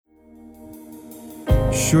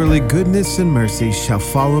Surely goodness and mercy shall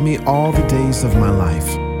follow me all the days of my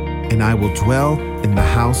life, and I will dwell in the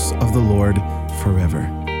house of the Lord forever.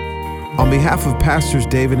 On behalf of Pastors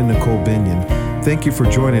David and Nicole Binion, thank you for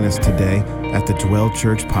joining us today at the Dwell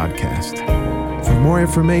Church Podcast. For more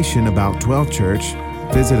information about Dwell Church,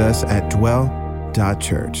 visit us at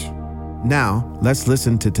dwell.church. Now, let's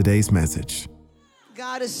listen to today's message.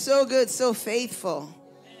 God is so good, so faithful.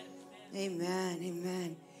 Amen,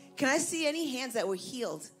 amen. Can I see any hands that were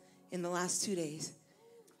healed in the last 2 days?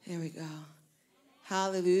 There we go.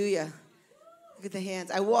 Hallelujah. Look at the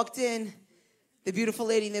hands. I walked in. The beautiful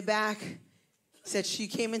lady in the back said she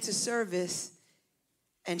came into service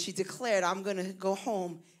and she declared, I'm going to go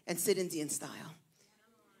home and sit Indian style.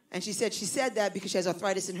 And she said that because she has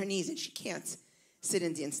arthritis in her knees and she can't sit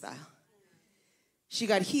Indian style. She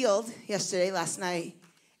got healed last night,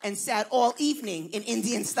 and sat all evening in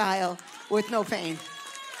Indian style with no pain.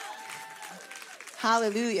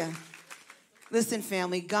 Hallelujah. Listen,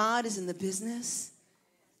 family, God is in the business.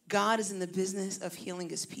 God is in the business of healing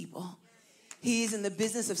his people. He is in the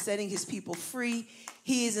business of setting his people free.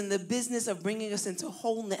 He is in the business of bringing us into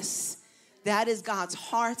wholeness. That is God's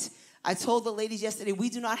heart. I told the ladies yesterday, we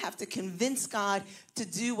do not have to convince God to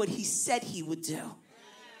do what he said he would do.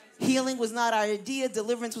 Healing was not our idea.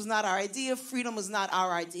 Deliverance was not our idea. Freedom was not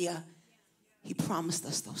our idea. He promised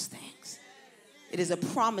us those things. It is a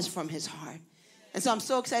promise from his heart. And so I'm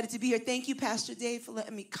so excited to be here. Thank you, Pastor Dave, for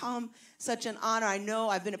letting me come. Such an honor. I know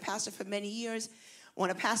I've been a pastor for many years. When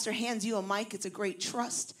a pastor hands you a mic, it's a great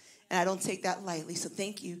trust, and I don't take that lightly. So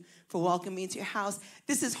thank you for welcoming me into your house.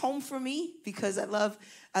 This is home for me because I love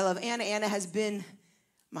Anna. Anna has been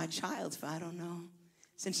my child for, I don't know,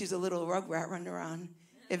 since she was a little rugrat running around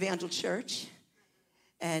Evangel Church.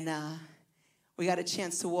 And we got a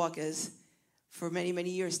chance to walk for many, many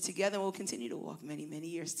years together. And we'll continue to walk many, many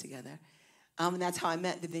years together. And that's how I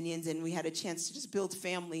met the Binions. And we had a chance to just build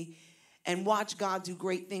family and watch God do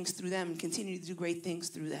great things through them and continue to do great things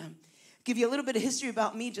through them. Give you a little bit of history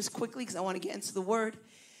about me just quickly because I want to get into the word.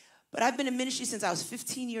 But I've been in ministry since I was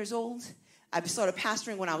 15 years old. I started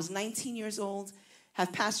pastoring when I was 19 years old.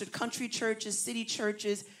 Have pastored country churches, city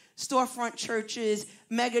churches, storefront churches,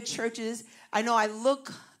 mega churches. I know I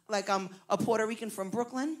look like I'm a Puerto Rican from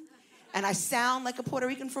Brooklyn, and I sound like a Puerto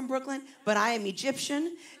Rican from Brooklyn, but I am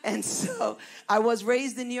Egyptian. And so I was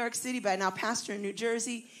raised in New York City, but I now pastor in New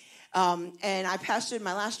Jersey. And I pastored,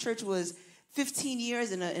 my last church was 15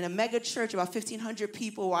 years in a mega church, about 1,500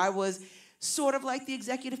 people, where I was sort of like the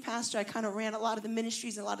executive pastor. I kind of ran a lot of the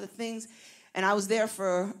ministries and a lot of the things. And I was there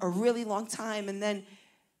for a really long time. And then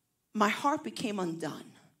my heart became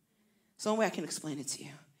undone. So the only way I can explain it to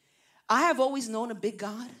you. I have always known a big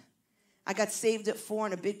God. I got saved at 4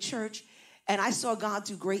 in a big church, and I saw God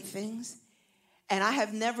do great things, and I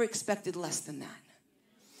have never expected less than that.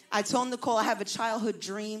 I told Nicole I have a childhood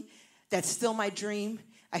dream that's still my dream.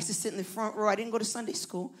 I used to sit in the front row. I didn't go to Sunday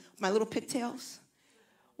school with my little pigtails,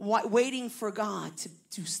 waiting for God to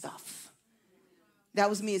do stuff. That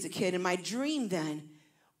was me as a kid, and my dream then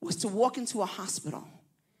was to walk into a hospital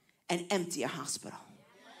and empty a hospital.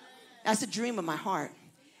 That's a dream of my heart.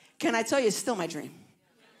 Can I tell you, it's still my dream.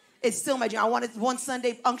 It's still my dream. I wanted one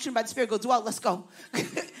Sunday, unctioned by the Spirit, go, Dwell, let's go.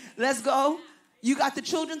 Let's go. You got the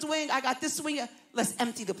children's wing. I got this wing. Let's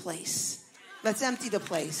empty the place. Let's empty the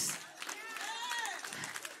place.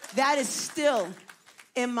 That is still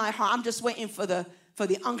in my heart. I'm just waiting for the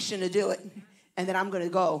unction to do it. And then I'm going to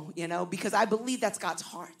go, because I believe that's God's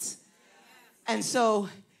heart. And so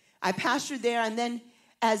I pastored there. And then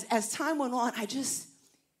as time went on,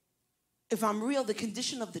 if I'm real, the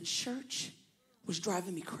condition of the church was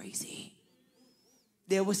driving me crazy.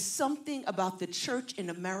 There was something about the church in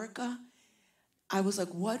America. I was like,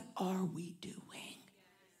 what are we doing?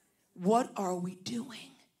 What are we doing?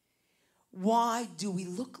 Why do we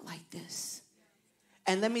look like this?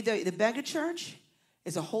 And let me tell you, the mega church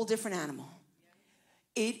is a whole different animal.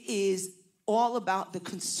 It is all about the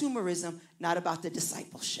consumerism, not about the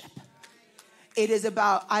discipleship. It is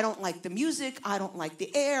about, I don't like the music, I don't like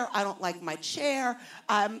the air, I don't like my chair.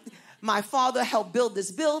 My father helped build this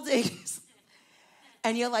building.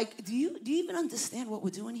 And you're like, do you even understand what we're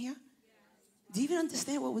doing here? Do you even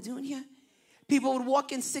understand what we're doing here? People would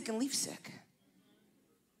walk in sick and leave sick.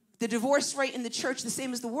 The divorce rate in the church, the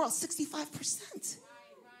same as the world, 65%.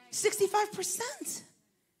 65%. And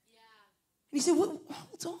you say, well,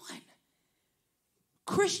 hold on.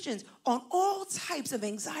 Christians on all types of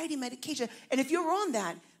anxiety medication. And if you're on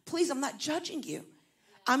that, please, I'm not judging you.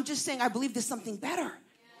 I'm just saying I believe there's something better.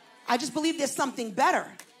 I just believe there's something better.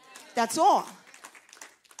 That's all.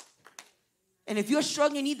 And if you're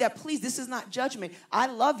struggling and need that, please, this is not judgment. I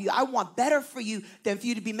love you. I want better for you than for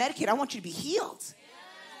you to be medicated. I want you to be healed.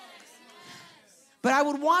 But I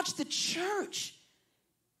would watch the church.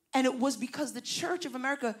 And it was because the Church of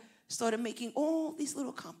America started making all these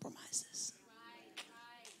little compromises.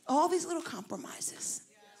 All these little compromises.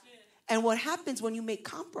 And what happens when you make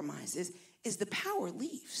compromises is the power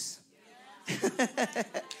leaves.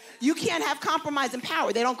 You can't have compromise and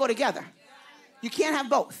power. They don't go together. You can't have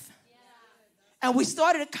both. And we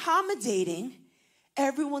started accommodating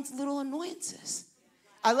everyone's little annoyances.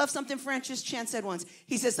 I love something Francis Chan said once.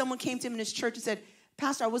 He said someone came to him in his church and said,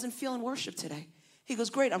 Pastor, I wasn't feeling worship today. He goes,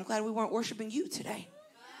 great, I'm glad we weren't worshiping you today.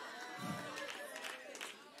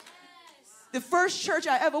 The first church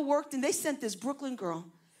I ever worked in, they sent this Brooklyn girl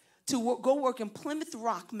to go work in Plymouth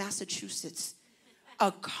Rock, Massachusetts.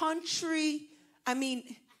 A country, I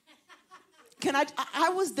mean, I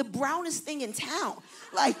was the brownest thing in town.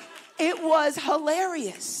 Like, it was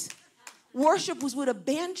hilarious. Worship was with a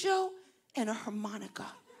banjo and a harmonica.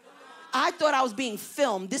 I thought I was being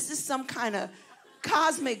filmed. This is some kind of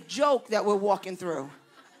cosmic joke that we're walking through.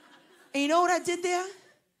 And you know what I did there?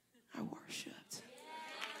 I worshiped.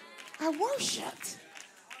 I worshiped.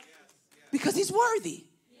 Because he's worthy.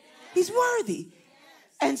 He's worthy.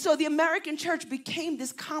 And so the American church became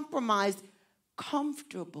this compromised,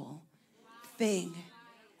 comfortable thing.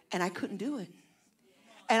 And I couldn't do it.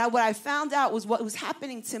 And what I found out was what was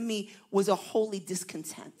happening to me was a holy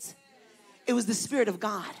discontent. It was the Spirit of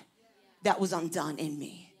God that was undone in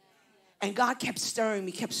me. And God kept stirring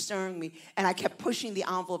me, and I kept pushing the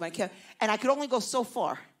envelope. And I could only go so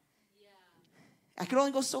far. I could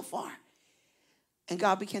only go so far. And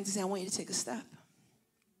God began to say, I want you to take a step.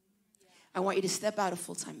 I want you to step out of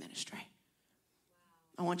full-time ministry.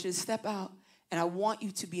 I want you to step out, and I want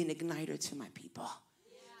you to be an igniter to my people.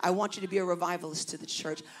 I want you to be a revivalist to the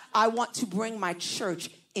church. I want to bring my church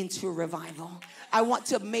into a revival. I want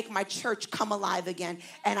to make my church come alive again.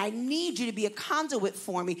 And I need you to be a conduit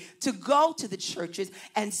for me to go to the churches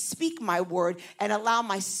and speak my word and allow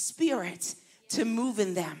my spirit to move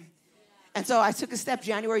in them. And so I took a step.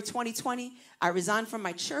 January 2020, I resigned from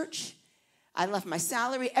my church. I left my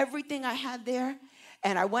salary, everything I had there.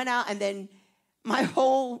 And I went out, and then my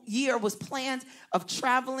whole year was planned of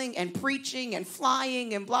traveling and preaching and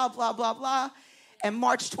flying and blah, blah, blah, blah. And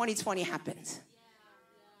March 2020 happened.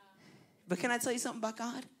 But can I tell you something about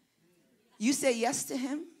God? You say yes to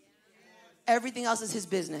him, everything else is his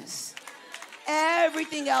business.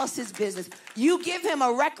 Everything else is business. You give him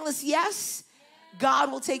a reckless yes,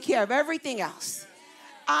 God will take care of everything else.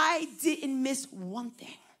 I didn't miss one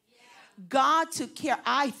thing. God took care.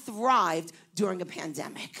 I thrived during a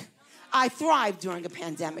pandemic. I thrived during a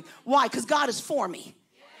pandemic. Why? Because God is for me.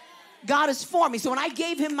 God is for me. So when I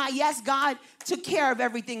gave him my yes, God took care of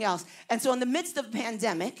everything else. And so in the midst of the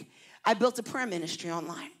pandemic, I built a prayer ministry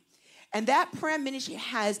online. And that prayer ministry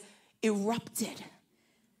has erupted,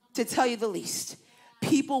 to tell you the least.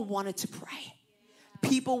 People wanted to pray.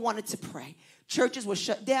 People wanted to pray. Churches were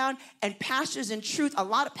shut down, and pastors, in truth, a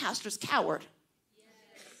lot of pastors cowered.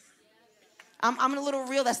 I'm a little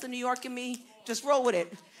real. That's the New York in me. Just roll with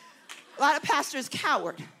it. A lot of pastors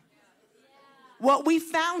cowered. What we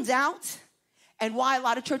found out, and why a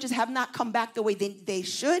lot of churches have not come back the way they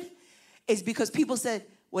should, is because people said,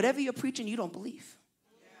 whatever you're preaching, you don't believe.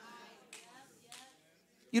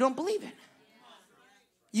 You don't believe it.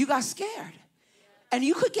 You got scared. And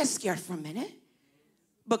you could get scared for a minute,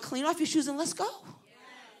 but clean off your shoes and let's go.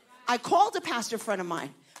 I called a pastor friend of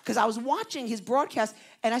mine because I was watching his broadcast,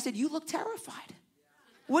 and I said, you look terrified.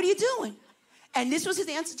 What are you doing? And this was his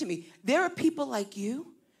answer to me. There are people like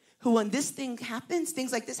you who, when this thing happens,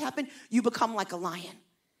 things like this happen, you become like a lion.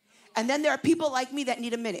 And then there are people like me that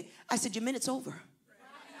need a minute. I said, your minute's over.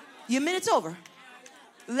 Your minute's over.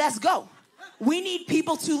 Let's go. We need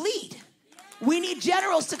people to lead. We need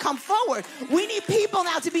generals to come forward. We need people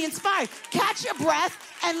now to be inspired. Catch your breath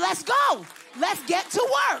and let's go. Let's get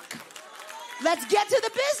to work. Let's get to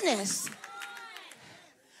the business.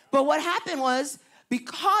 But what happened was,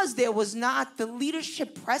 because there was not the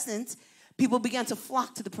leadership present, people began to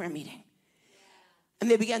flock to the prayer meeting. And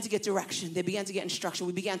they began to get direction. They began to get instruction.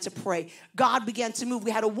 We began to pray. God began to move.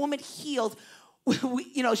 We had a woman healed.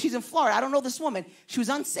 She's in Florida. I don't know this woman. She was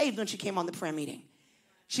unsaved when she came on the prayer meeting.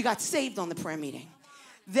 She got saved on the prayer meeting.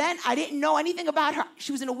 Then I didn't know anything about her.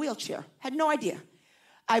 She was in a wheelchair. Had no idea.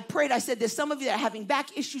 I prayed. I said, there's some of you that are having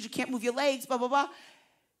back issues. You can't move your legs, blah, blah, blah.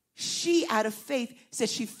 She, out of faith, said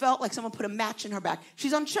she felt like someone put a match in her back.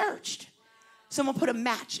 She's unchurched. Someone put a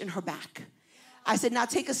match in her back. I said, now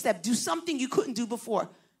take a step. Do something you couldn't do before.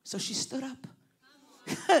 So she stood up.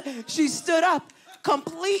 She stood up.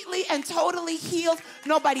 completely and totally healed.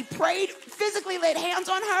 Nobody prayed, physically laid hands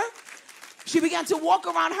on her. She began to walk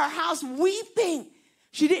around her house weeping.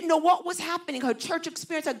 She didn't know what was happening. Her church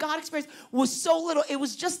experience, her God experience was so little. It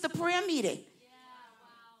was just the prayer meeting.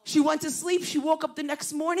 She went to sleep. She woke up the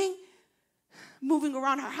next morning, moving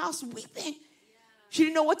around her house, weeping. She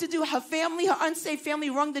didn't know what to do. Her family, her unsaved family,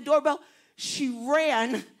 rung the doorbell. She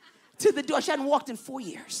ran to the door. She hadn't walked in 4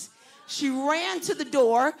 years. She ran to the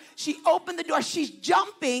door. She opened the door. She's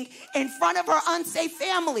jumping in front of her unsaved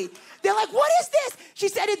family. They're like, what is this? She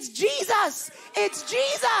said, it's Jesus. It's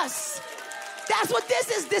Jesus. That's what this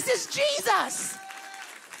is. This is Jesus.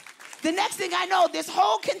 The next thing I know, this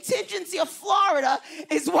whole contingency of Florida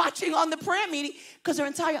is watching on the prayer meeting because her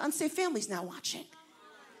entire unsaved family's now watching.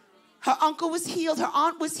 Her uncle was healed. Her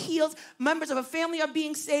aunt was healed. Members of her family are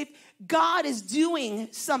being saved. God is doing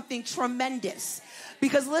something tremendous.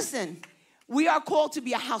 Because listen, we are called to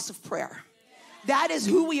be a house of prayer. That is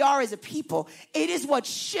who we are as a people. It is what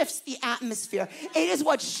shifts the atmosphere. It is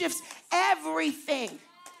what shifts everything.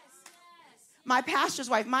 My pastor's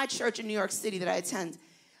wife, my church in New York City that I attend,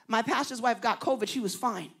 my pastor's wife got COVID. She was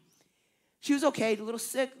fine. She was okay, a little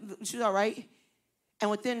sick. She was all right. And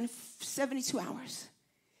within 72 hours,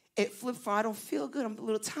 it flipped from I don't feel good, I'm a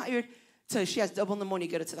little tired, to she has double pneumonia,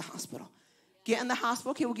 get her to the hospital. Get in the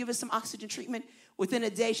hospital, okay, we'll give her some oxygen treatment. Within a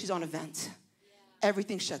day, she's on a vent.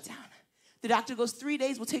 Everything shut down. The doctor goes, 3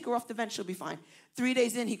 days, we'll take her off the vent, she'll be fine. 3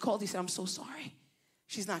 days in, he called, he said, I'm so sorry.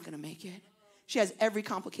 She's not gonna make it. She has every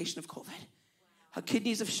complication of COVID. Her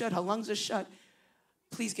kidneys are shut, her lungs are shut.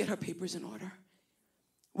 Please get her papers in order.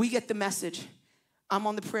 We get the message. I'm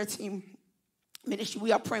on the prayer team ministry.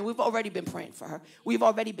 We are praying. We've already been praying for her. We've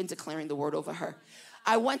already been declaring the word over her.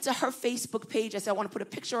 I went to her Facebook page. I said, I want to put a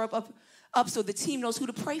picture up so the team knows who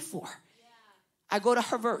to pray for. I go to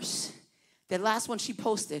her verse. The last one she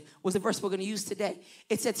posted was the verse we're going to use today.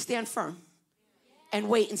 It said, stand firm and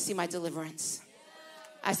wait and see my deliverance.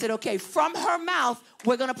 I said, okay, from her mouth,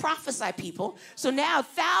 we're going to prophesy, people. So now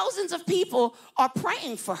thousands of people are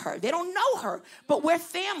praying for her. They don't know her, but we're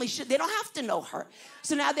family. They don't have to know her.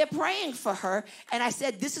 So now they're praying for her. And I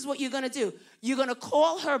said, this is what you're going to do. You're going to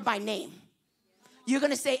call her by name. You're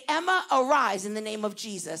going to say, Emma, arise in the name of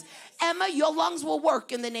Jesus. Emma, your lungs will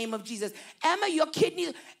work in the name of Jesus. Emma, your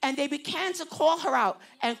kidneys. And they began to call her out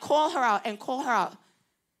and call her out and call her out.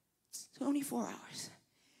 24 hours.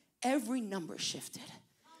 Every number shifted.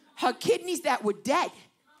 Her kidneys that were dead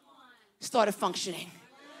started functioning.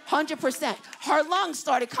 100%. Her lungs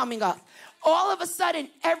started coming up. All of a sudden,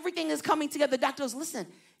 everything is coming together. The doctor goes, listen,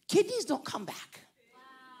 kidneys don't come back.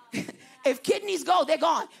 If kidneys go, they're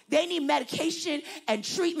gone. They need medication and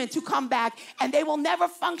treatment to come back, and they will never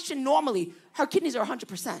function normally. Her kidneys are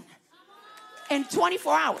 100% in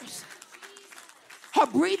 24 hours. Her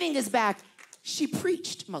breathing is back. She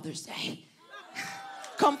preached Mother's Day.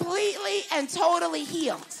 Completely and totally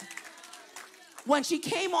healed. When she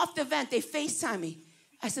came off the vent, they FaceTimed me.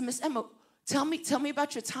 I said, Miss Emma, tell me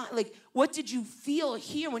about your time. Like, what did you feel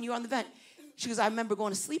here when you were on the vent? She goes, I remember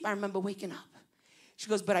going to sleep. I remember waking up. She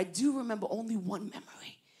goes, but I do remember only one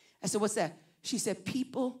memory. I said, what's that? She said,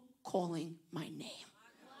 people calling my name.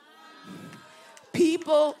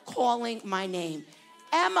 People calling my name.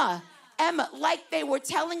 Emma, like they were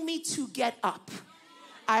telling me to get up.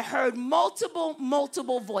 I heard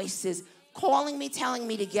multiple voices calling me, telling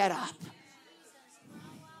me to get up.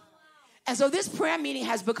 And so this prayer meeting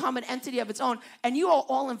has become an entity of its own. And you are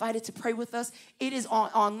all invited to pray with us. It is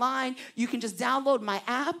online. You can just download my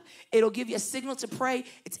app. It'll give you a signal to pray.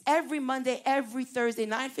 It's every Monday, every Thursday,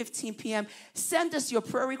 9:15 p.m. Send us your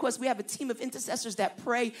prayer requests. We have a team of intercessors that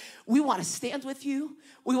pray. We want to stand with you.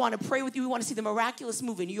 We want to pray with you. We want to see the miraculous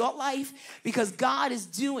move in your life because God is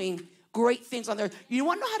doing great things on earth. You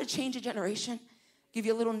want to know how to change a generation? Give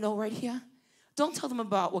you a little note right here. Don't tell them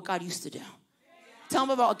about what God used to do. Tell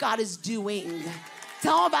them about what God is doing.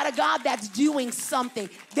 Tell them about a God that's doing something.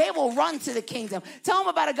 They will run to the kingdom. Tell them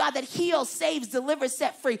about a God that heals, saves, delivers,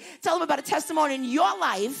 set free. Tell them about a testimony in your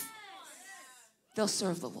life. They'll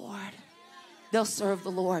serve the Lord. They'll serve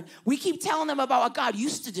the Lord. We keep telling them about what God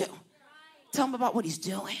used to do. Tell them about what he's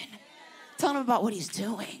doing. Tell them about what he's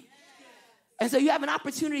doing. And so you have an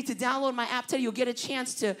opportunity to download my app today. You'll get a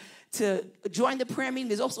chance to join the prayer meeting.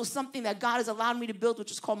 There's also something that God has allowed me to build,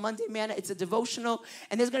 which is called Monday Manna. It's a devotional.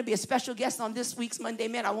 And there's going to be a special guest on this week's Monday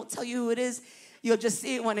Manna. I won't tell you who it is. You'll just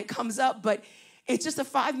see it when it comes up. But it's just a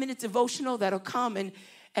 5-minute devotional that'll come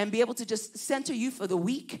and be able to just center you for the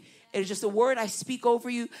week. It's just a word I speak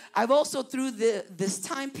over you. I've also, through this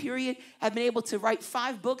time period, have been able to write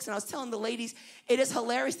 5 books. And I was telling the ladies, it is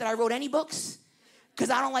hilarious that I wrote any books because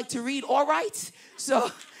I don't like to read or write. So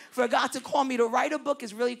For God to call me to write a book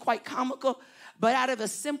is really quite comical, but out of a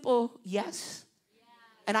simple yes.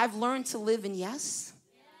 And I've learned to live in yes.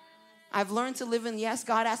 I've learned to live in yes.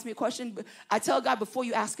 God asked me a question. I tell God, before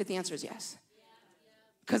you ask it, the answer is yes.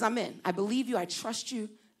 Because I'm in. I believe you. I trust you.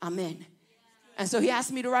 I'm in. And so he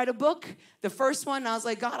asked me to write a book. The first one, I was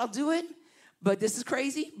like, God, I'll do it. But this is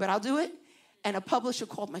crazy, but I'll do it. And a publisher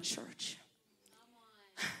called my church.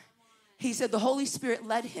 He said the Holy Spirit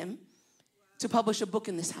led him to publish a book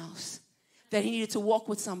in this house, that he needed to walk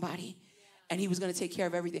with somebody, and he was going to take care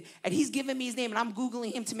of everything. And he's giving me his name, and I'm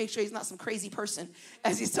Googling him to make sure he's not some crazy person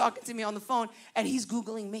as he's talking to me on the phone, and he's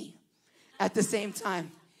Googling me at the same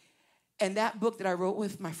time. And that book that I wrote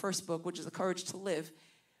with my first book, which is The Courage to Live,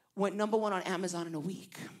 went number 1 on Amazon in a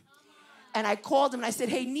week. And I called him, and I said,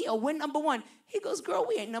 hey, Neil, we're number 1. He goes, girl,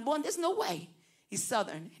 we ain't number 1. There's no way. He's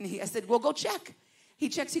Southern. And I said, well, go check. He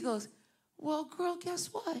checks. He goes, well, girl, guess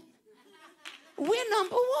what? We're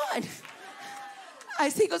number 1.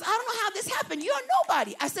 He goes, I don't know how this happened. You're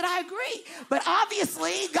nobody. I said, I agree. But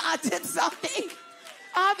obviously, God did something.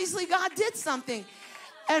 Obviously, God did something.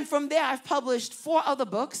 And from there, I've published 4 other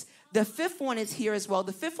books. The 5th one is here as well.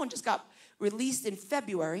 The 5th one just got released in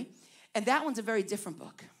February. And that one's a very different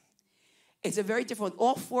book. It's a very different one.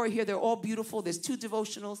 All 4 are here. They're all beautiful. There's 2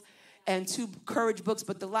 devotionals and 2 courage books.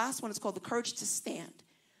 But the last one is called The Courage to Stand.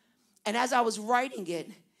 And as I was writing it,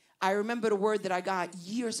 I remembered a word that I got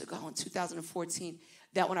years ago in 2014,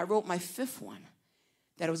 that when I wrote my 5th one,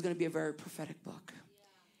 that it was going to be a very prophetic book.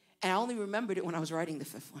 And I only remembered it when I was writing the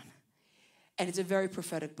 5th one. And it's a very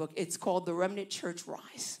prophetic book. It's called The Remnant Church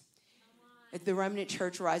Rise. The Remnant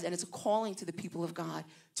Church Rise. And it's a calling to the people of God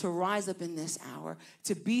to rise up in this hour,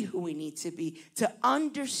 to be who we need to be, to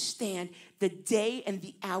understand the day and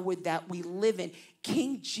the hour that we live in.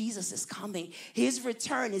 King Jesus is coming. His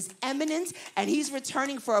return is imminent, and he's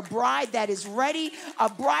returning for a bride that is ready, a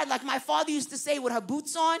bride like my father used to say with her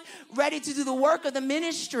boots on, ready to do the work of the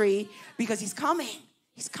ministry, because he's coming.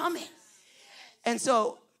 He's coming. And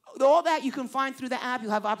so all that you can find through the app.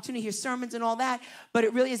 You'll have opportunity to hear sermons and all that. But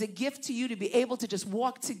it really is a gift to you to be able to just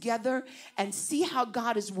walk together and see how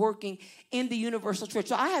God is working in the universal church.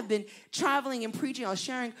 So I have been traveling and preaching. I was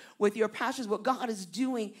sharing with your pastors what God is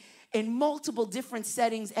doing in multiple different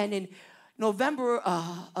settings. And in November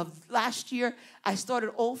of last year, I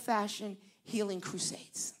started old-fashioned healing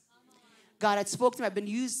crusades. God had spoken to me. I've been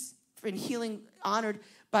used in healing, honored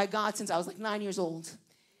by God since I was like 9 years old.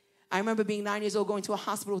 I remember being 9 years old, going to a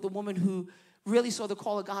hospital with a woman who really saw the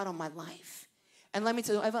call of God on my life. And let me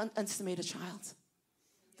tell you, don't ever underestimate a child.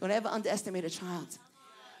 Don't ever underestimate a child.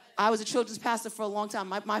 I was a children's pastor for a long time.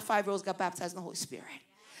 My 5-year-olds got baptized in the Holy Spirit.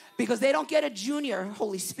 Because they don't get a junior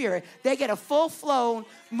Holy Spirit. They get a full-flown,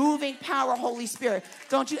 moving power Holy Spirit.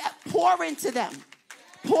 Don't you pour into them.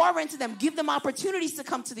 Pour into them. Give them opportunities to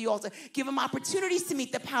come to the altar. Give them opportunities to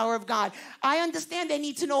meet the power of God. I understand they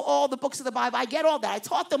need to know all the books of the Bible. I get all that. I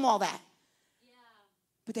taught them all that. Yeah.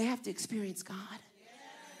 But they have to experience God.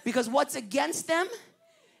 Because what's against them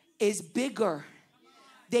is bigger.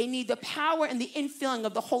 They need the power and the infilling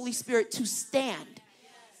of the Holy Spirit to stand.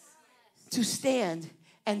 To stand.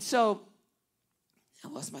 And so, I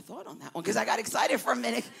lost my thought on that one because I got excited for a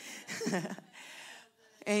minute.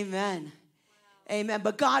 Amen. Amen.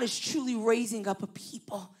 But God is truly raising up a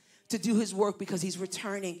people to do his work because he's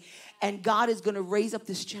returning. And God is going to raise up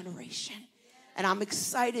this generation. And I'm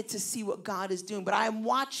excited to see what God is doing. But I am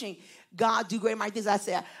watching God do great mighty things. I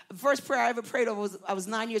said, the first prayer I ever prayed over was, I was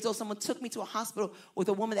 9 years old. Someone took me to a hospital with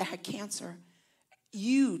a woman that had cancer.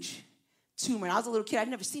 Huge tumor. And I was a little kid. I'd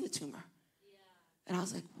never seen a tumor. And I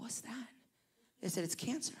was like, what's that? They said, it's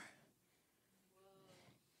cancer.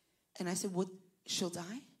 And I said, well, she'll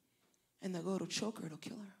die? And they'll go, it'll choke her, it'll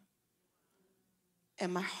kill her.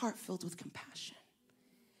 And my heart filled with compassion.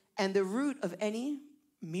 And the root of any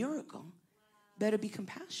miracle better be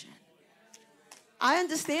compassion. I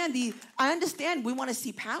understand we want to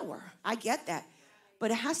see power. I get that.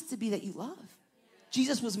 But it has to be that you love.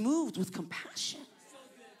 Jesus was moved with compassion.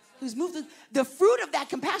 He was moved with, the fruit of that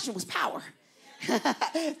compassion was power.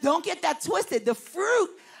 Don't get that twisted. The fruit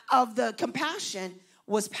of the compassion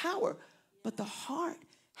was power. But the heart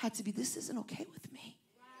had to be, this isn't okay with me.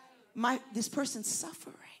 This person's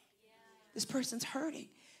suffering. This person's hurting.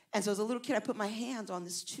 And so as a little kid, I put my hands on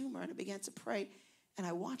this tumor and I began to pray. And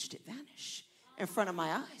I watched it vanish in front of my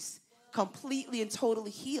eyes. Completely and totally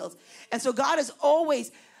healed. And so God has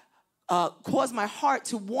always caused my heart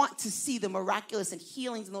to want to see the miraculous and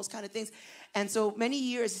healings and those kind of things. And so many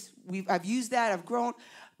years, I've used that, I've grown.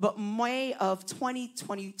 But May of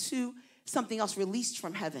 2022, something else released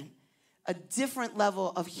from heaven. A different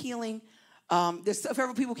level of healing, There's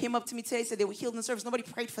several people came up to me today, said they were healed in the service. Nobody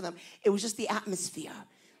prayed for them. It was just the atmosphere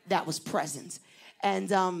that was present.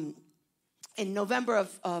 And in November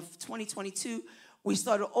of 2022, we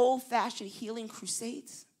started old-fashioned healing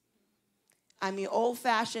crusades. I mean,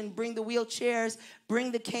 old-fashioned, bring the wheelchairs,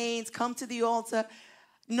 bring the canes, come to the altar.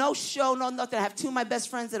 No show, no nothing. I have two of my best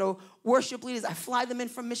friends that are worship leaders. I fly them in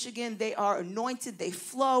from Michigan. They are anointed. They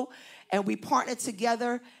flow. And we partner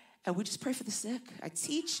together, and we just pray for the sick. I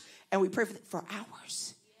teach, and we pray for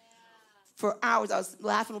hours. For hours. I was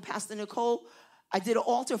laughing with Pastor Nicole. I did an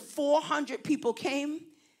altar. 400 people came.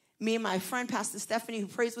 Me and my friend, Pastor Stephanie, who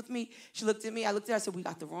prays with me, she looked at me. I looked at her. I said, we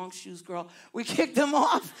got the wrong shoes, girl. We kicked them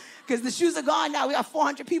off because the shoes are gone now. We got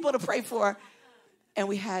 400 people to pray for. And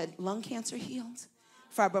we had lung cancer healed,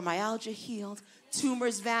 fibromyalgia healed,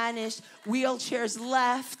 tumors vanished, wheelchairs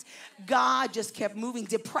left. God just kept moving.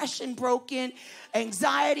 Depression broken,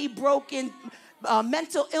 anxiety broken,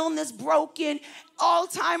 mental illness broken,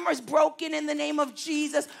 Alzheimer's broken in the name of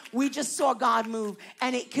Jesus. We just saw God move.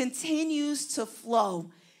 And it continues to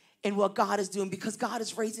flow in what God is doing because God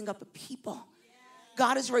is raising up a people.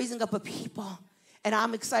 God is raising up a people. And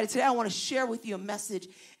I'm excited. Today I want to share with you a message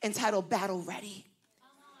entitled Battle Ready.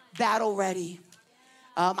 Battle Ready.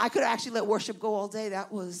 I could actually let worship go all day.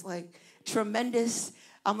 That was like tremendous.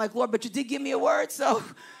 I'm like, Lord, but you did give me a word. So,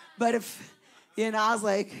 but if, I was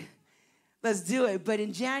like, let's do it. But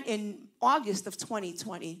in August of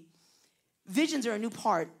 2020, visions are a new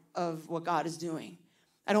part of what God is doing.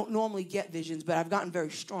 I don't normally get visions, but I've gotten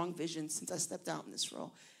very strong visions since I stepped out in this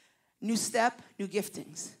role. New step, new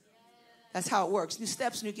giftings. That's how it works. New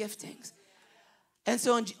steps, new giftings. And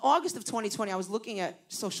so in August of 2020, I was looking at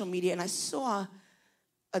social media, and I saw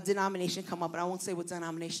a denomination come up, and I won't say what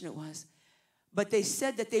denomination it was, but they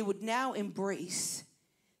said that they would now embrace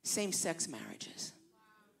same-sex marriages.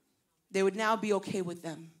 They would now be okay with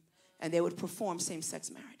them, and they would perform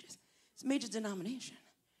same-sex marriages. It's a major denomination.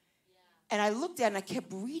 And I looked at it, and I kept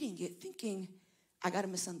reading it, thinking, I got to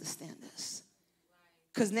misunderstand this.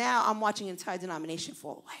 Because now I'm watching an entire denomination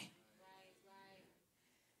fall away.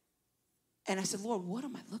 And I said, Lord, what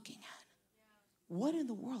am I looking at? What in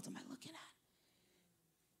the world am I looking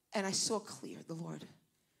at? And I saw clear, the Lord.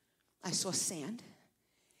 I saw sand.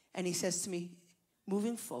 And he says to me,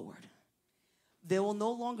 moving forward, there will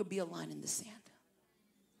no longer be a line in the sand.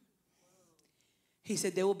 He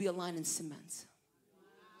said, there will be a line in cement.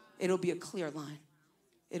 It'll be a clear line.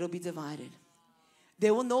 It'll be divided.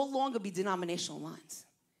 There will no longer be denominational lines.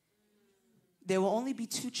 There will only be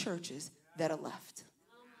two churches that are left.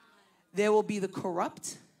 There will be the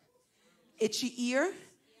corrupt, itchy ear,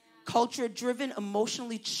 culture-driven,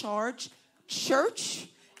 emotionally charged church,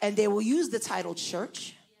 and they will use the title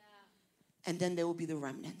church, and then there will be the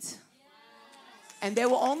remnant. And there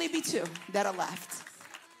will only be two that are left.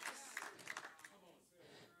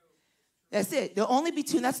 That's it. There'll only be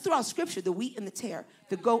two, and that's throughout Scripture, the wheat and the tare,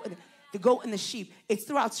 the goat and the sheep. It's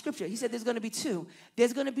throughout Scripture. He said there's going to be two.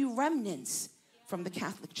 There's going to be remnants from the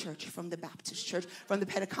Catholic Church, from the Baptist Church, from the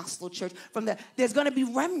Pentecostal Church, there's going to be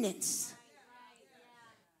remnants.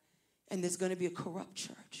 And there's going to be a corrupt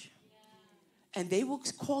church. And they will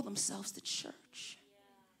call themselves the church.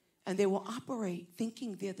 And they will operate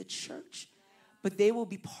thinking they're the church, but they will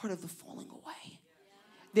be part of the falling away.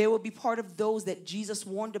 They will be part of those that Jesus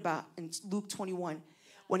warned about in Luke 21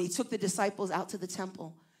 when he took the disciples out to the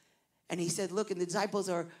temple. And he said, look, and the disciples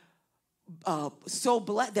are so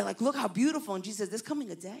blessed. They're like, look how beautiful. And Jesus says, there's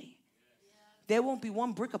coming a day. There won't be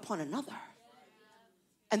one brick upon another.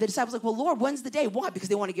 And the disciples are like, well, Lord, when's the day? Why? Because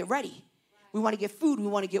they want to get ready. We want to get food. We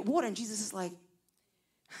want to get water. And Jesus is like,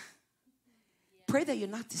 pray that you're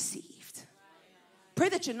not deceived. Pray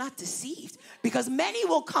that you're not deceived, because many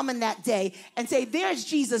will come in that day and say, there's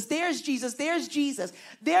Jesus, there's Jesus, there's Jesus,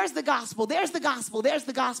 there's the gospel, there's the gospel, there's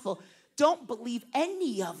the gospel. Don't believe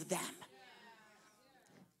any of them.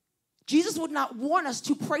 Jesus would not warn us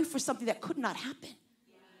to pray for something that could not happen.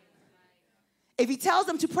 If he tells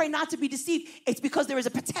them to pray not to be deceived, it's because there is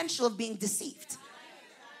a potential of being deceived.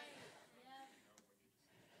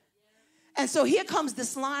 And so here comes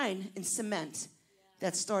this line in cement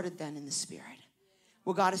that started then in the spirit,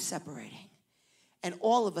 where God is separating. And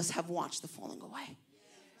all of us have watched the falling away.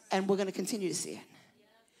 And we're going to continue to see it.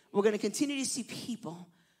 We're going to continue to see people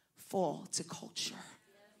fall to culture.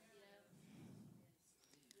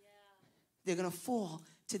 They're going to fall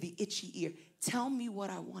to the itchy ear. Tell me what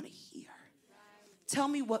I want to hear. Tell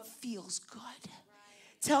me what feels good.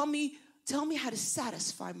 Tell me how to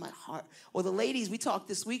satisfy my heart. Or the ladies, we talked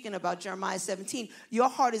this weekend about Jeremiah 17. Your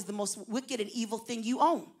heart is the most wicked and evil thing you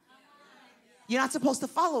own. You're not supposed to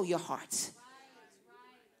follow your heart.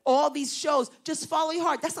 All these shows, just follow your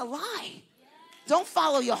heart. That's a lie. Don't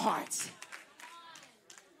follow your heart.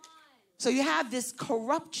 So you have this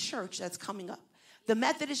corrupt church that's coming up. The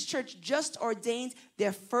Methodist Church just ordained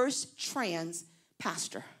their first trans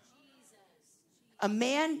pastor. A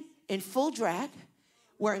man in full drag,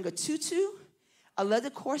 wearing a tutu, a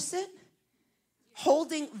leather corset,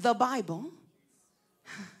 holding the Bible,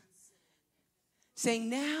 saying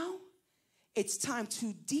now it's time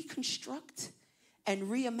to deconstruct and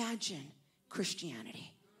reimagine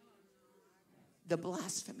Christianity. The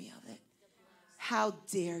blasphemy of it. How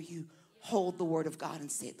dare you hold the word of God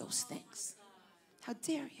and say those things? How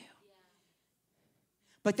dare you?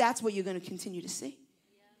 But that's what you're going to continue to see,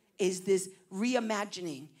 is this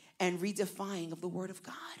reimagining and redefining of the word of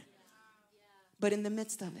God. But in the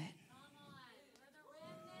midst of it,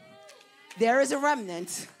 there is a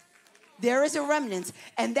remnant. There is a remnant.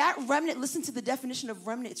 And that remnant, listen to the definition of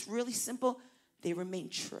remnant. It's really simple. They remain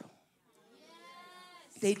true.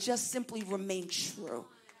 They just simply remain true.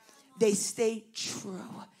 They stay true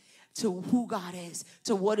to who God is,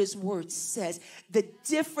 to what his word says. The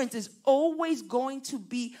difference is always going to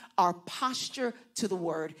be our posture to the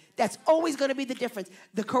word. That's always going to be the difference.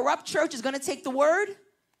 The corrupt church is going to take the word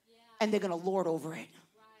and they're going to lord over it.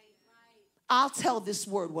 I'll tell this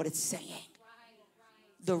word what it's saying.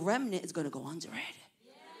 The remnant is going to go under it.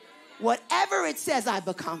 Whatever it says, I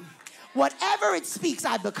become. Whatever it speaks,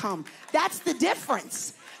 I become. That's the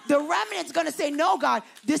difference. The remnant's going to say, no, God,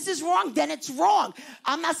 this is wrong, then it's wrong.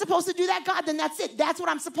 I'm not supposed to do that, God, then that's it. That's what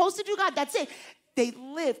I'm supposed to do, God, that's it. They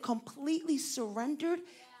live completely surrendered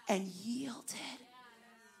and yielded.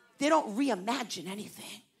 They don't reimagine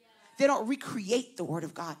anything. They don't recreate the word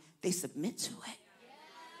of God. They submit to it.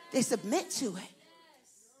 They submit to it.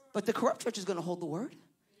 But the corrupt church is going to hold the word,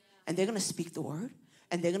 and they're going to speak the word,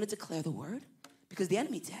 and they're going to declare the word, because the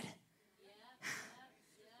enemy did.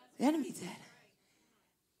 The enemy did.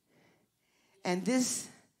 And this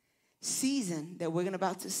season that we're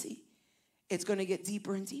about to see, it's going to get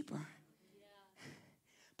deeper and deeper.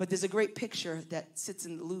 But there's a great picture that sits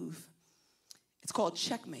in the Louvre. It's called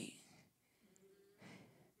Checkmate.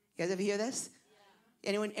 You guys ever hear this?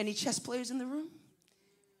 Anyone, any chess players in the room?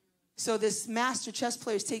 So this master chess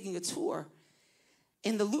player is taking a tour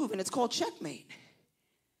in the Louvre, and it's called Checkmate.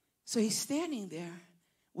 So he's standing there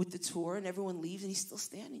with the tour, and everyone leaves, and he's still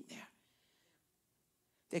standing there.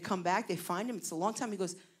 They come back, they find him. It's a long time. He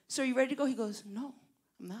goes, sir, you ready to go? He goes, no,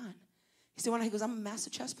 I'm not. He said, he goes, I'm a master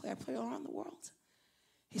chess player. I play all around the world.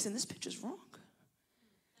 He said, this picture's wrong.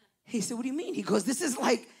 He said, what do you mean? He goes, this is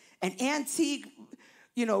like an antique,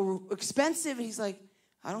 expensive. And he's like,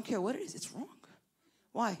 I don't care what it is. It's wrong.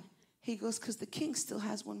 Why? He goes, because the king still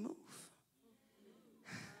has one move.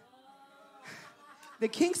 The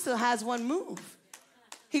king still has one move.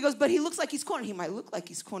 He goes, but he looks like he's cornered. He might look like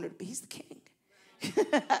he's cornered, but he's the king.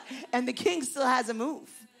 And the king still has a move,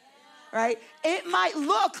 right? It might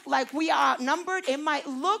look like we are outnumbered. It might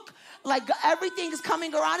look like everything is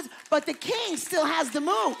coming around us, but the king still has the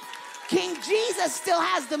move. King Jesus still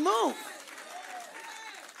has the move.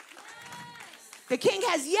 The king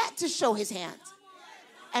has yet to show his hand.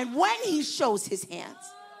 And when he shows his hands,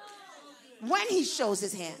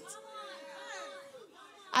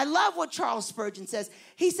 I love what Charles Spurgeon says.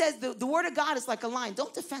 He says the word of God is like a lion.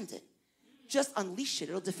 Don't defend it. Just unleash it.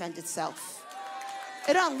 It'll defend itself.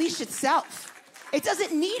 It'll unleash itself. It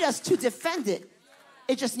doesn't need us to defend it.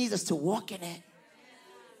 It just needs us to walk in it.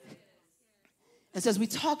 And so as we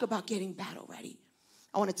talk about getting battle ready,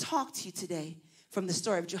 I want to talk to you today from the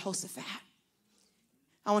story of Jehoshaphat.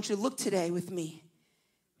 I want you to look today with me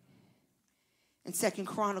in 2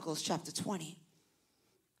 Chronicles chapter 20.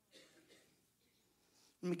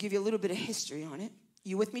 I'm going to give you a little bit of history on it.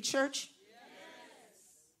 You with me, church?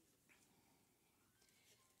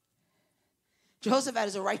 Jehoshaphat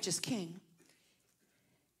is a righteous king,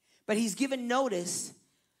 but he's given notice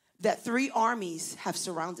that 3 armies have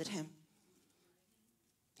surrounded him.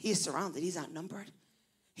 He is surrounded. He's outnumbered.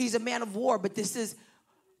 He's a man of war, but this is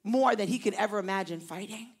more than he could ever imagine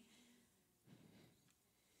fighting.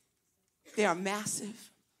 They are massive.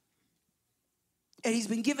 And he's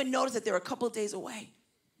been given notice that they're a couple of days away,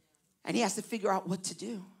 and he has to figure out what to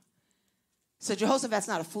do. So Jehoshaphat's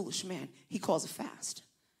not a foolish man. He calls a fast.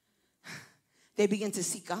 They begin to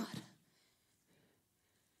seek God.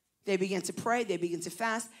 They begin to pray. They begin to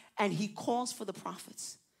fast. And he calls for the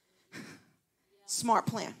prophets. Smart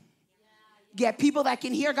plan. Get people that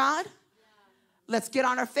can hear God. Let's get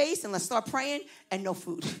on our face and let's start praying, and no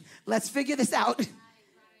food. Let's figure this out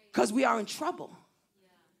because we are in trouble.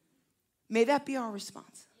 May that be our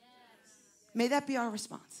response. May that be our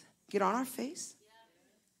response. Get on our face.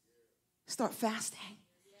 Start fasting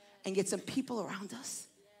and get some people around us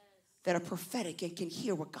that are prophetic and can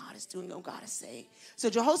hear what God is doing and what God is saying. So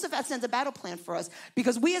Jehoshaphat sends a battle plan for us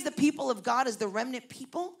because we as the people of God, as the remnant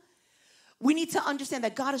people, we need to understand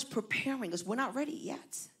that God is preparing us. We're not ready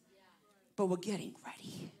yet, but we're getting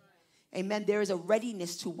ready. Amen. There is a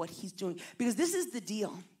readiness to what he's doing because this is the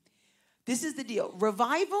deal. This is the deal.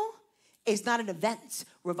 Revival is not an event.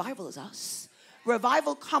 Revival is us.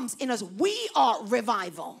 Revival comes in us. We are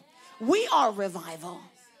revival. We are revival.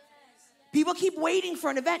 People keep waiting for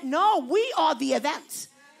an event. No, we are the event.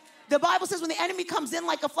 The Bible says when the enemy comes in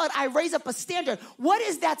like a flood, I raise up a standard. What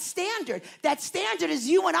is that standard? That standard is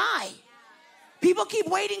you and I. People keep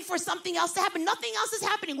waiting for something else to happen. Nothing else is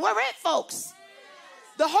happening. We're it, folks.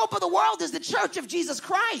 The hope of the world is the church of Jesus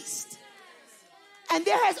Christ. And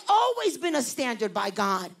there has always been a standard by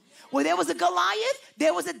God. Where there was a Goliath,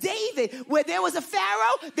 there was a David. Where there was a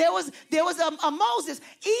Pharaoh, there was a Moses.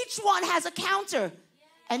 Each one has a counter.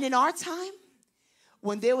 And in our time,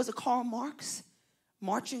 when there was a Karl Marx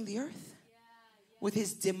marching the earth with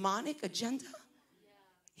his demonic agenda,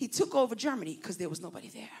 he took over Germany because there was nobody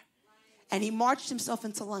there. And he marched himself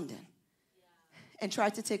into London and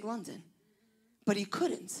tried to take London. But he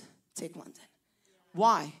couldn't take London.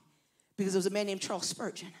 Why? Because there was a man named Charles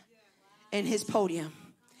Spurgeon in his podium.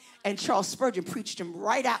 And Charles Spurgeon preached him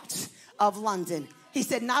right out of London. He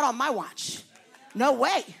said, not on my watch. No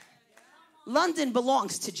way. London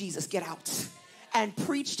belongs to Jesus. Get out. And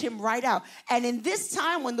preached him right out. And in this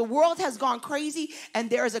time when the world has gone crazy and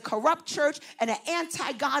there is a corrupt church and an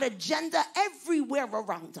anti-God agenda everywhere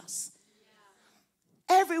around us.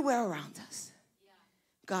 Everywhere around us.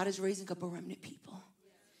 God is raising up a remnant people.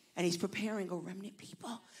 And he's preparing a remnant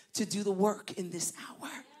people to do the work in this hour.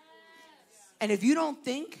 And if you don't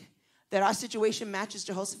think that our situation matches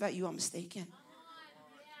Jehoshaphat, you are mistaken.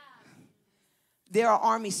 There are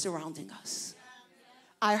armies surrounding us.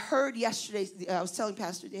 I heard yesterday, I was telling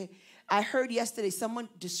Pastor Dave, I heard yesterday someone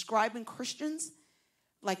describing Christians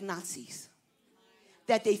like Nazis.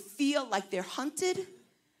 That they feel like they're hunted,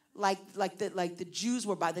 like the Jews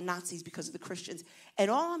were by the Nazis because of the Christians.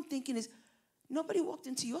 And all I'm thinking is, nobody walked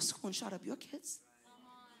into your school and shot up your kids.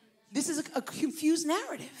 This is a confused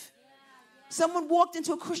narrative. Someone walked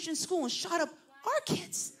into a Christian school and shot up our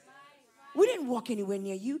kids. We didn't walk anywhere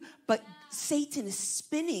near you, but Satan is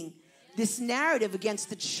spinning this narrative against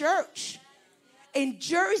the church. In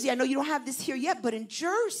Jersey, I know you don't have this here yet, but in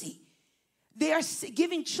Jersey, they are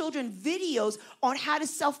giving children videos on how to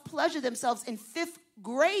self-pleasure themselves in 5th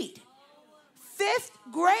grade. 5th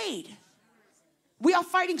grade. We are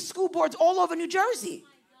fighting school boards all over New Jersey.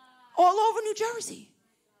 All over New Jersey.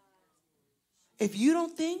 If you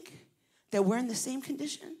don't think that we're in the same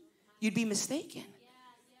condition, you'd be mistaken.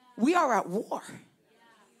 We are at war.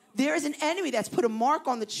 There is an enemy that's put a mark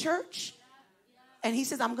on the church, and he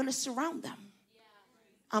says, I'm going to surround them.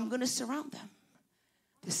 I'm going to surround them.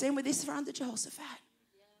 The same way they surrounded Jehoshaphat.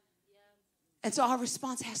 And so our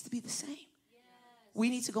response has to be the same. We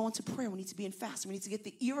need to go into prayer. We need to be in fast. We need to get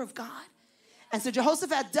the ear of God. And so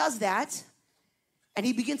Jehoshaphat does that, and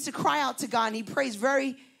he begins to cry out to God, and he prays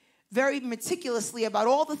very, very meticulously about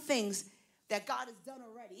all the things that God has done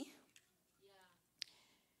already.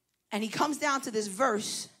 And he comes down to this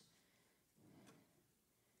verse,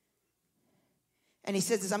 and he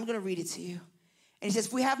says this, I'm going to read it to you. And he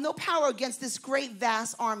says, we have no power against this great,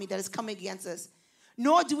 vast army that is coming against us,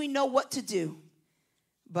 nor do we know what to do,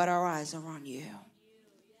 but our eyes are on you.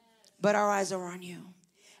 But our eyes are on you.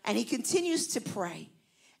 And he continues to pray.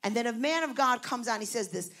 And then a man of God comes out and he says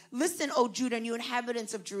this, listen, O Judah, and you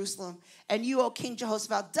inhabitants of Jerusalem, and you, O King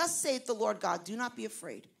Jehoshaphat, thus saith the Lord God, do not be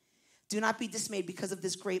afraid. Do not be dismayed because of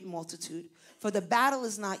this great multitude. For the battle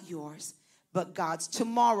is not yours, but God's.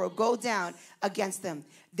 Tomorrow go down against them.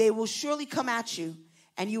 They will surely come at you,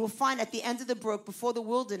 and you will find at the end of the brook before the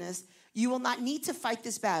wilderness, you will not need to fight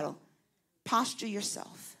this battle. Posture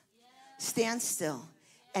yourself. Stand still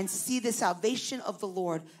and see the salvation of the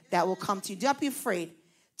Lord that will come to you. Do not be afraid.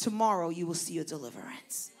 Tomorrow you will see your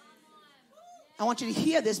deliverance. I want you to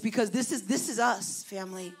hear this because this is us,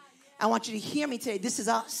 family. I want you to hear me today. This is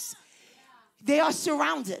us. They are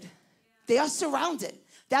surrounded. They are surrounded.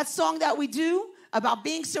 That song that we do about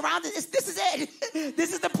being surrounded, this is it.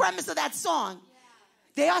 This is the premise of that song.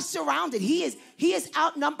 They are surrounded. He is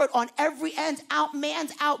outnumbered on every end,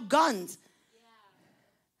 outmanned, outgunned.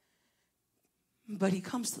 But he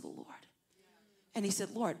comes to the Lord. And he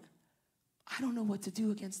said, Lord, I don't know what to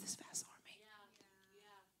do against this vast army.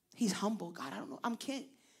 He's humble, God. I don't know. I'm king,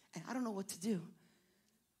 and I don't know what to do.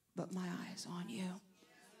 But my eye is on you.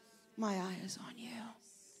 My eye is on you.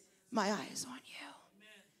 My eye is on you.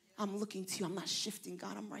 I'm looking to you. I'm not shifting,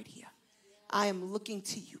 God. I'm right here. I am looking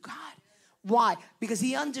to you, God. Why? Because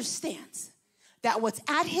he understands that what's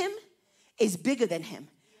at him is bigger than him,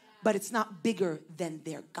 but it's not bigger than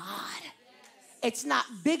their God. It's not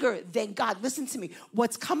bigger than God. Listen to me.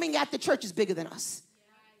 What's coming at the church is bigger than us.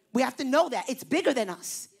 We have to know that. It's bigger than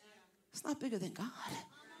us. It's not bigger than God.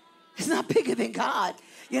 It's not bigger than God.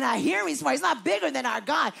 You're not hearing me, somebody. It's not bigger than our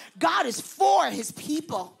God. God is for his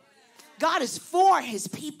people. God is for his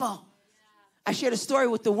people. I shared a story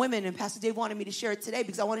with the women, and Pastor Dave wanted me to share it today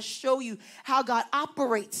because I want to show you how God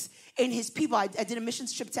operates in his people. I did a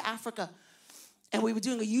missions trip to Africa, and we were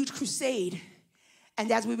doing a huge crusade.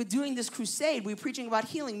 And as we were doing this crusade, we were preaching about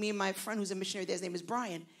healing. Me and my friend who's a missionary there, his name is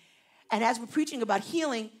Brian. And as we're preaching about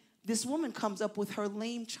healing, this woman comes up with her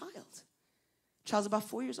lame child. Child's about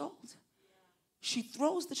 4 years old. She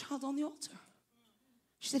throws the child on the altar.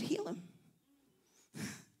 She said, heal him.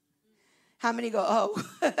 How many go, oh,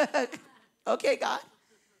 okay, God.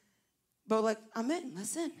 But we're like, I'm in,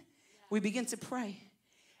 let's in. We begin to pray.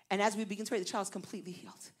 And as we begin to pray, the child's completely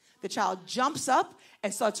healed. The child jumps up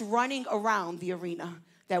and starts running around the arena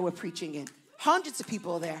that we're preaching in. Hundreds of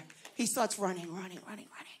people are there. He starts running.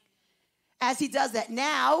 As he does that,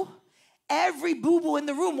 now every boo-boo in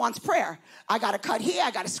the room wants prayer. I got to cut here. I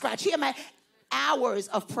got to scratch here. Hours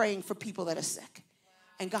of praying for people that are sick.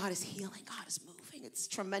 And God is healing. God is moving. It's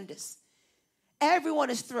tremendous. Everyone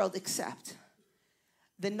is thrilled except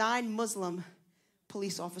the 9 Muslim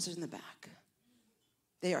police officers in the back.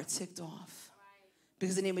 They are ticked off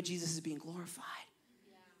because the name of Jesus is being glorified.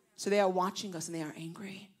 So they are watching us and they are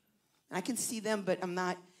angry. And I can see them, but I'm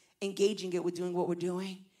not engaging it with doing what we're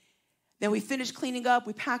doing. Then we finish cleaning up,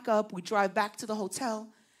 we pack up, we drive back to the hotel.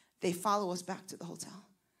 They follow us back to the hotel.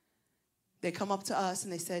 They come up to us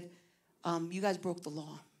and they said, you guys broke the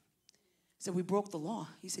law. I said, we broke the law.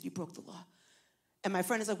 He said, you broke the law. And my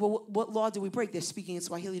friend is like, well, what law did we break? They're speaking in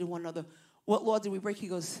Swahili to one another. What law did we break? He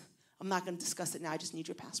goes, I'm not going to discuss it now. I just need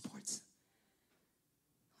your passports.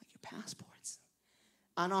 Like, your passports?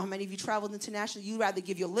 I don't know how many of you traveled internationally. You'd rather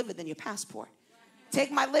give your liver than your passport.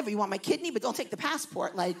 Take my liver. You want my kidney, but don't take the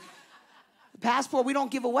passport. Like, the passport we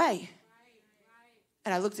don't give away.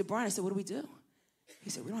 And I looked at Brian. I said, what do we do?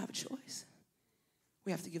 He said, we don't have a choice.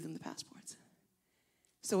 We have to give them the passports.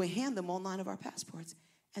 So we hand them all 9 of our passports,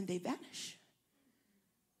 and they vanish.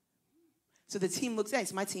 So the team looks at it.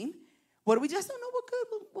 It's my team. What do we do? I said, no, we're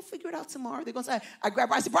good. We'll figure it out tomorrow. They're going to say, I grab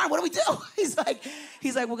Brian. I said, Brian, what do we do? He's like,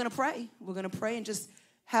 we're going to pray. We're going to pray and just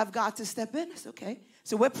have God to step in. I said, okay.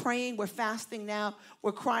 So we're praying. We're fasting now.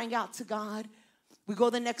 We're crying out to God. We go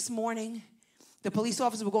the next morning. The police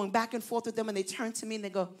officers were going back and forth with them, and they turn to me and they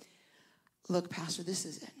go, look, Pastor, this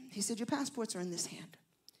is it. He said, your passports are in this hand.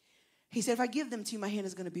 He said, if I give them to you, my hand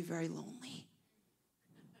is going to be very lonely.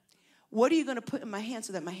 What are you going to put in my hand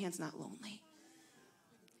so that my hand's not lonely?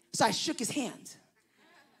 So I shook his hand.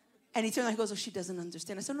 And he turned around and goes, oh, she doesn't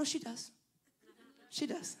understand. I said, no, she does. She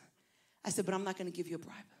does. I said, but I'm not going to give you a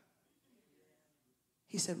bribe.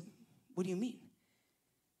 He said, what do you mean?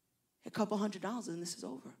 A couple $100 and this is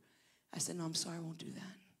over. I said, no, I'm sorry, I won't do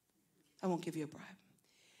that. I won't give you a bribe.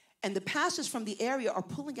 And the pastors from the area are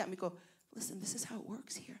pulling at me, go, listen, this is how it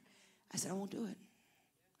works here. I said, I won't do it.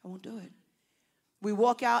 I won't do it. We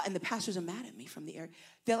walk out, and the pastors are mad at me from the area.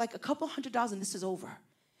 They're like, a couple $100 and this is over.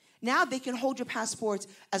 Now they can hold your passports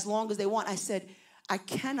as long as they want. I said, I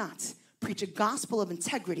cannot preach a gospel of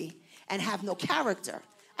integrity and have no character.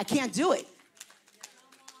 I can't do it.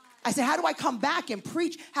 I said, how do I come back and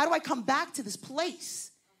preach? How do I come back to this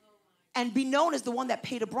place and be known as the one that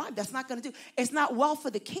paid a bribe? That's not going to do. It's not well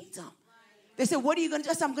for the kingdom. They said, what are you going to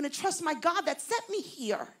do? I said, I'm going to trust my God that sent me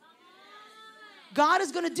here. God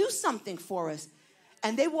is going to do something for us.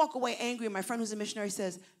 And they walk away angry. And my friend who's a missionary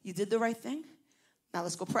says, you did the right thing. Now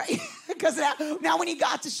let's go pray. Because now we need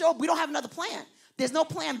God to show up. We don't have another plan. There's no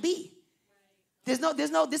plan B. This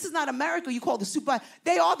is not America. You call the supervisor.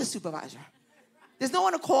 They are the supervisor. There's no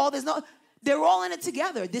one to call. They're all in it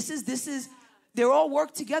together. They're all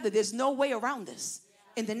work together. There's no way around this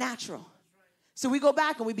in the natural. So we go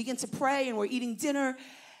back and we begin to pray and we're eating dinner.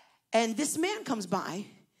 And this man comes by,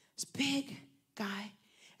 this big guy.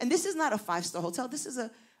 And this is not a 5-star hotel. This is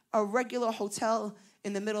a regular hotel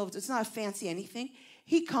in the middle of, it's not fancy anything.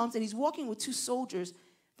 He comes and he's walking with 2 soldiers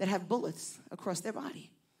that have bullets across their body.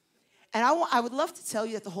 And I would love to tell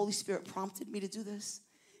you that the Holy Spirit prompted me to do this.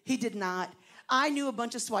 He did not. I knew a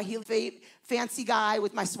bunch of Swahili, fancy guy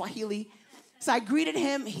with my Swahili. So I greeted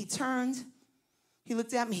him. He turned. He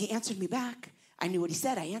looked at me. He answered me back. I knew what he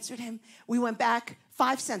said. I answered him. We went back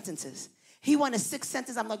 5 sentences. He went a 6th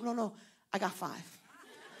sentence. I'm like, no, I got 5.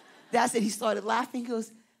 That's it. He started laughing. He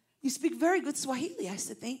goes, you speak very good Swahili. I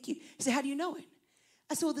said, thank you. He said, how do you know it?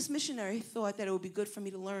 I said, well, this missionary thought that it would be good for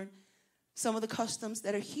me to learn some of the customs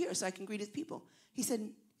that are here so I can greet his people. He said,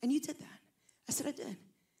 and you did that? I said, I did.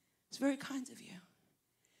 It's very kind of you.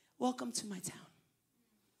 Welcome to my town.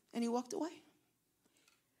 And he walked away.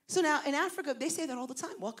 So now in Africa, they say that all the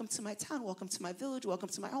time. Welcome to my town. Welcome to my village. Welcome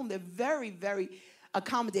to my home. They're very, very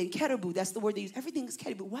accommodating. Kerebu, that's the word they use. Everything is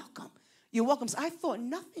kerebu. Welcome. You're welcome. So I thought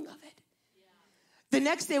nothing of it. The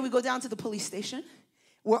next day we go down to the police station.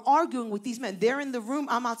 We're arguing with these men. They're in the room.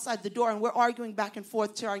 I'm outside the door, and we're arguing back and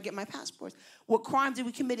forth to try and get my passports. What crime did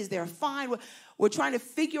we commit? Is there a fine? We're trying to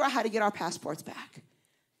figure out how to get our passports back.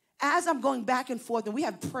 As I'm going back and forth, and we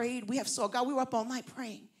have prayed, we have sought God, we were up all night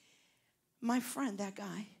praying. My friend, that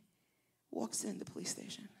guy, walks in the police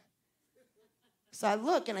station. So I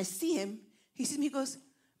look, and I see him. He sees me, he goes,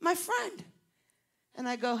 my friend. And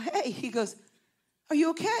I go, hey. He goes, are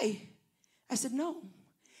you okay? I said, no.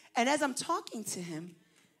 And as I'm talking to him,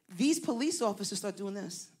 these police officers start doing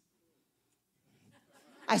this.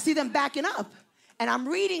 I see them backing up, and I'm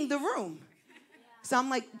reading the room. So I'm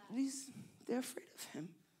like, they're afraid of him.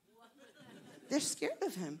 They're scared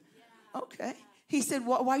of him. Okay. He said,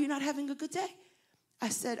 why are you not having a good day? I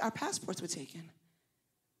said, our passports were taken.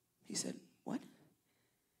 He said, what?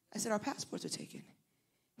 I said, our passports were taken.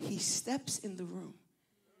 He steps in the room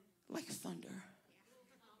like thunder.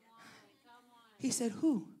 He said,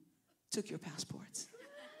 who took your passports?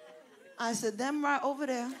 I said, them right over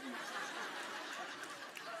there.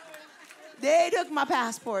 They took my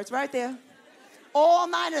passports right there. All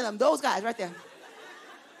 9 of them, those guys right there.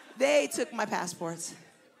 They took my passports.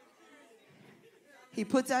 He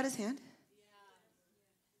puts out his hand.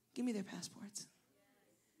 Give me their passports.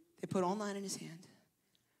 They put all 9 in his hand.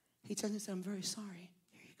 He turns and said, I'm very sorry.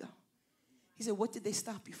 Here you go. He said, what did they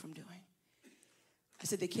stop you from doing? I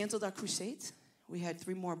said, they canceled our crusades. We had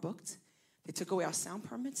 3 more booked. They took away our sound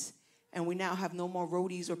permits. And we now have no more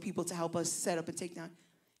roadies or people to help us set up and take down.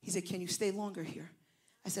 He said, can you stay longer here?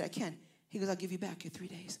 I said, I can. He goes, I'll give you back your 3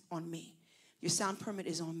 days on me. Your sound permit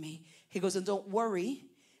is on me. He goes, and don't worry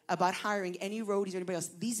about hiring any roadies or anybody else.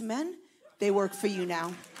 These men, they work for you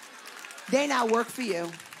now. They now work for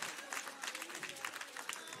you.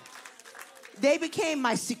 They became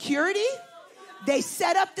my security. They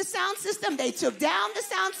set up the sound system. They took down the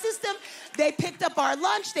sound system. They picked up our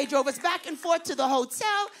lunch. They drove us back and forth to the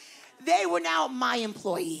hotel. They were now my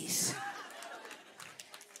employees.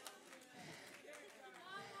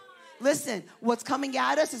 Listen, what's coming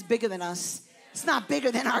at us is bigger than us. It's not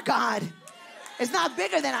bigger than our God. It's not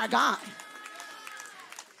bigger than our God.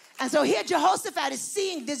 And so here Jehoshaphat is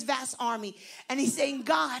seeing this vast army, and he's saying,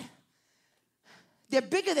 God, they're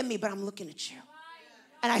bigger than me, but I'm looking at you.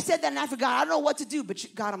 And I said that in Africa, God, I don't know what to do, but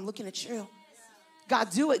God, I'm looking at you. God,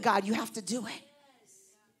 do it, God. You have to do it.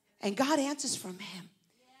 And God answers from him.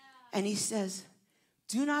 And he says,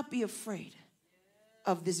 do not be afraid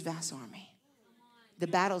of this vast army. The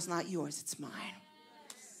battle's not yours, it's mine.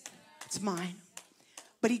 It's mine.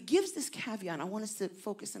 But he gives this caveat. I want us to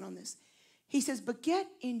focus in on this. He says, but get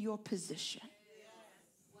in your position.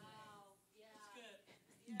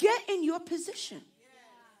 Get in your position.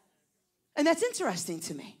 And that's interesting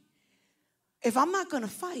to me. If I'm not going to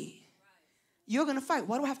fight, you're going to fight.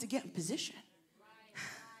 Why do I have to get in position?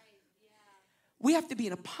 We have to be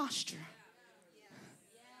in a posture.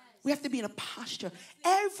 We have to be in a posture.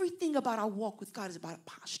 Everything about our walk with God is about a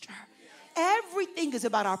posture. Everything is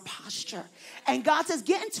about our posture. And God says,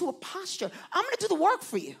 get into a posture. I'm going to do the work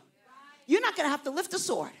for you. You're not going to have to lift a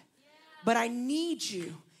sword. But I need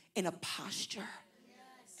you in a posture.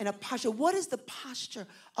 In a posture. What is the posture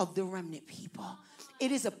of the remnant people?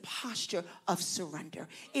 It is a posture of surrender.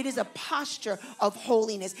 It is a posture of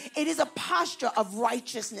holiness. It is a posture of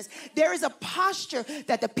righteousness. There is a posture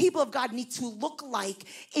that the people of God need to look like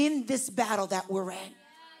in this battle that we're in.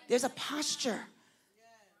 There's a posture.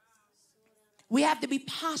 We have to be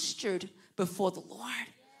postured before the Lord.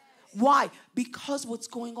 Why? Because what's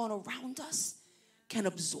going on around us can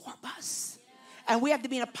absorb us. And we have to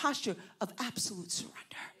be in a posture of absolute surrender.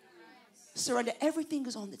 Surrender. Everything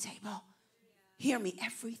is on the table. Hear me.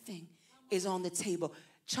 Everything is on the table.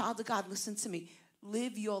 Child of God, listen to me.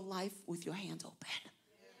 Live your life with your hands open.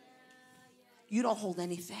 You don't hold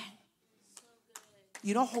anything.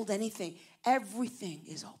 You don't hold anything. Everything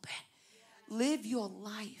is open. Live your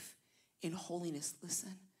life in holiness.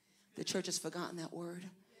 Listen, the church has forgotten that word.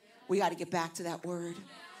 We got to get back to that word.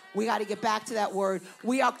 We got to get back to that word.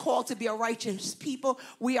 We are called to be a righteous people.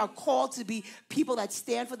 We are called to be people that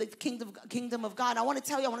stand for the kingdom of God. I want to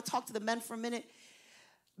tell you, I want to talk to the men for a minute,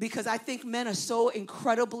 because I think men are so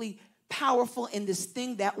incredibly powerful in this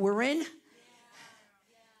thing that we're in.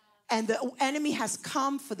 And the enemy has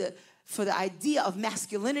come for the idea of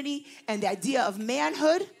masculinity and the idea of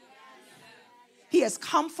manhood. He has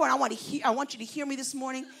come for, and I want you to hear me this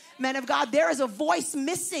morning, men of God. There is a voice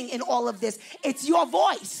missing in all of this. It's your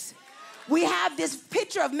voice. We have this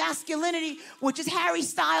picture of masculinity, which is Harry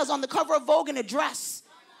Styles on the cover of Vogue in a dress.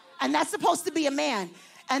 And that's supposed to be a man.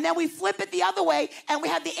 And then we flip it the other way, and we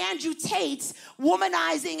have the Andrew Tates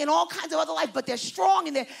womanizing and all kinds of other life, but they're strong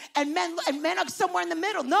and men are somewhere in the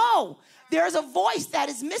middle. No, there is a voice that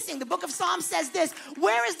is missing. The book of Psalms says this: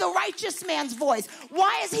 where is the righteous man's voice?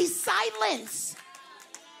 Why is he silent?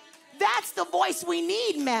 That's the voice we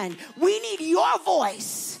need, men. We need your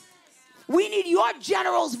voice. We need your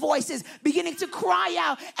generals' voices beginning to cry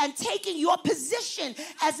out and taking your position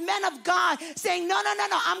as men of God, saying, no,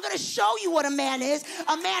 I'm going to show you what a man is.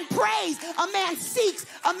 A man prays, a man seeks,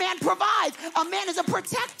 a man provides, a man is a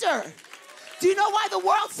protector. Do you know why the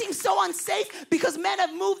world seems so unsafe? Because men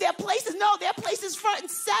have moved their places. No, their place is front and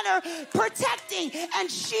center, protecting and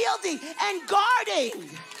shielding and guarding.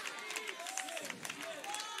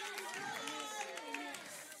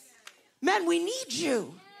 Men, we need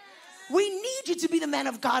you. We need you to be the men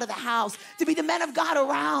of God of the house, to be the men of God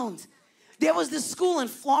around. There was this school in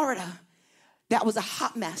Florida that was a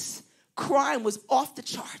hot mess. Crime was off the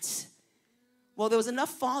charts. Well, there was enough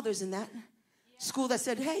fathers in that school that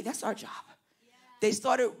said, hey, that's our job. They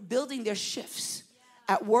started building their shifts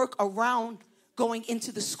at work around going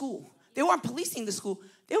into the school. They weren't policing the school.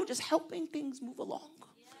 They were just helping things move along.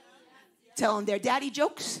 Telling their daddy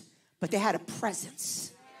jokes, but they had a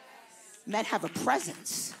presence. Men have a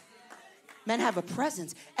presence. Men have a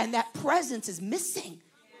presence, and that presence is missing.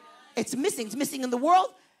 It's missing. It's missing in the world,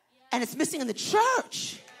 and it's missing in the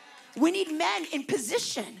church. We need men in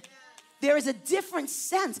position. There is a different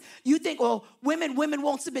sense. You think, oh, women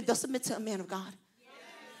won't submit. They'll submit to a man of God.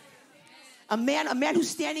 A man who's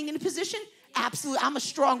standing in a position, absolutely. I'm a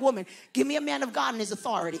strong woman. Give me a man of God and his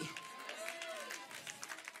authority.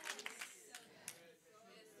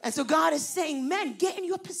 And so God is saying, men, get in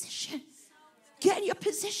your position. Get in your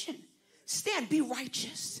position. Stand, be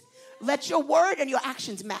righteous. Let your word and your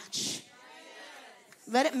actions match.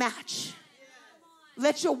 Let it match.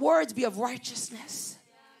 Let your words be of righteousness.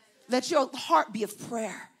 Let your heart be of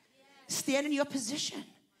prayer. Stand in your position.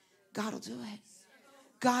 God will do it.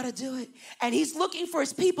 God will do it. And he's looking for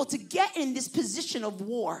his people to get in this position of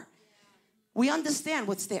war. We understand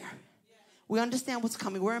what's there. We understand what's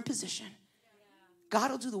coming. We're in position. God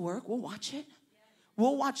will do the work. We'll watch it.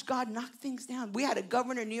 We'll watch God knock things down. We had a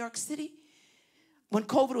governor in New York City when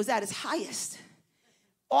COVID was at its highest,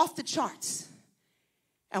 off the charts.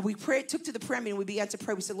 And we prayed, took to the prayer meeting, we began to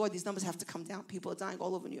pray. We said, Lord, these numbers have to come down. People are dying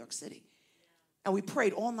all over New York City. And we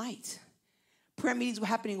prayed all night. Prayer meetings were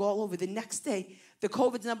happening all over. The next day, the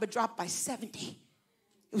COVID number dropped by 70.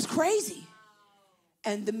 It was crazy.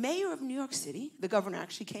 And the mayor of New York City, the governor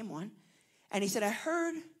actually came on, and he said, I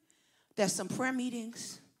heard that some prayer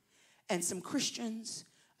meetings and some Christians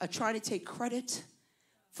are trying to take credit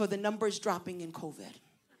for the numbers dropping in COVID.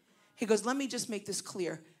 He goes, let me just make this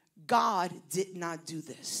clear. God did not do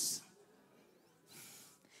this.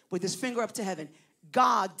 With his finger up to heaven,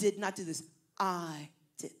 God did not do this. I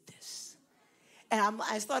did this. And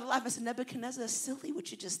I started laughing. I said, Nebuchadnezzar, that's silly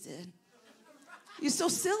what you just did. You're so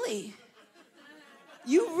silly.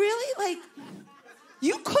 You really,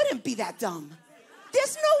 you couldn't be that dumb.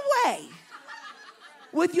 There's no way.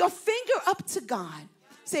 With your finger up to God,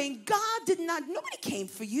 saying, God did not, nobody came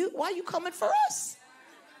for you. Why are you coming for us?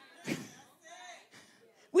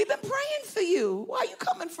 We've been praying for you. Why are you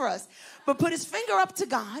coming for us? But put his finger up to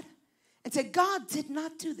God and said, God did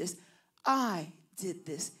not do this. I did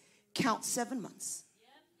this. Count 7 months.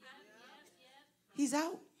 He's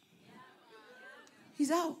out.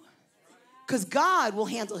 He's out. Because God will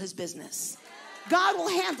handle his business. God will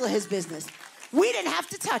handle his business. We didn't have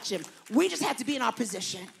to touch him. We just had to be in our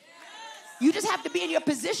position. You just have to be in your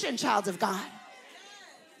position, child of God.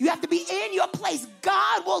 You have to be in your place.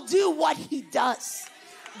 God will do what he does.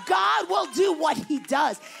 God will do what he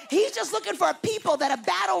does. He's just looking for people that are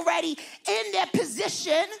battle ready in their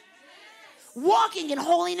position, walking in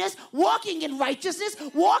holiness, walking in righteousness,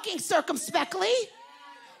 walking circumspectly,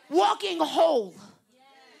 walking whole.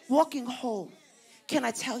 Walking whole. Can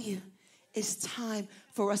I tell you, it's time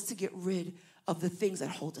for us to get rid of the things that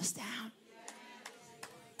hold us down.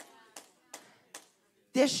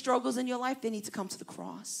 There's struggles in your life, they need to come to the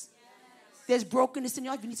cross. There's brokenness in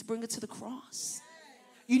your life, you need to bring it to the cross.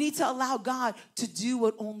 You need to allow God to do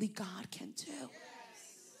what only God can do.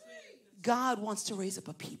 God wants to raise up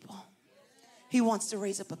a people. He wants to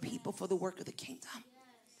raise up a people for the work of the kingdom.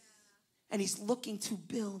 And he's looking to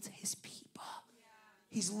build his people.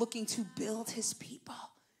 He's looking to build his people.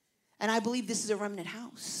 And I believe this is a remnant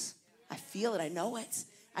house. I feel it. I know it.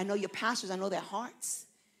 I know your pastors. I know their hearts.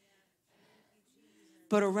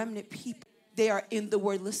 But a remnant people, they are in the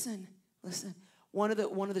word. Listen. One of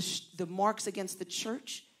the marks against the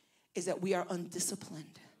church is that we are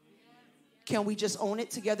undisciplined. Can we just own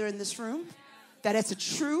it together in this room? That it's a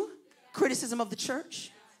true criticism of the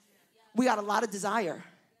church. We got a lot of desire.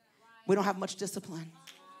 We don't have much discipline.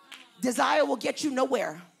 Desire will get you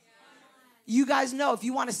nowhere. You guys know if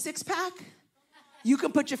you want a six-pack, you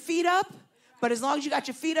can put your feet up, but as long as you got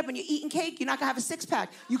your feet up and you're eating cake, you're not going to have a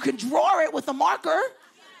six-pack. You can draw it with a marker,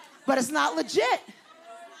 but it's not legit.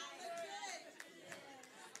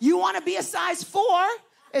 You want to be a size 4,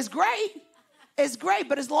 it's great. It's great,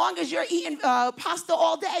 but as long as you're eating pasta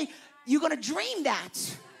all day, you're going to dream that.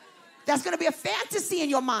 That's going to be a fantasy in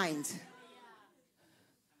your mind.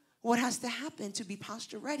 What has to happen to be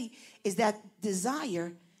posture ready is that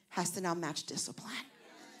desire has to now match discipline.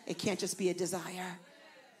 It can't just be a desire.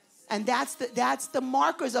 And that's the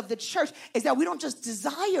markers of the church, is that we don't just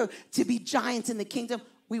desire to be giants in the kingdom.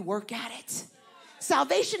 We work at it.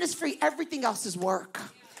 Salvation is free. Everything else is work.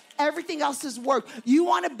 Everything else is work. You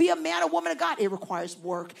want to be a man or woman of God? It requires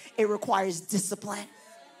work. It requires discipline.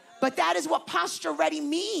 But that is what posture ready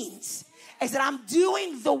means, is that I'm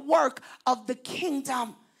doing the work of the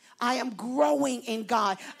kingdom. I am growing in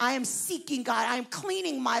God. I am seeking God. I am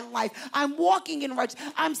cleaning my life. I'm walking in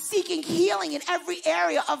righteousness. I'm seeking healing in every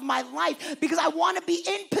area of my life because I want to be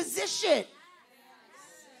in position.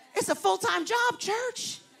 It's a full-time job,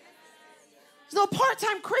 church. There's no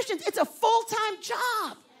part-time Christians. It's a full-time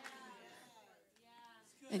job.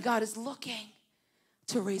 And God is looking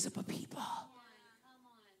to raise up a people.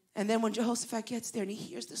 And then when Jehoshaphat gets there and he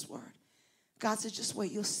hears this word, God says, just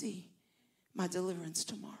wait, you'll see my deliverance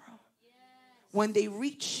tomorrow. When they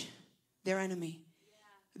reach their enemy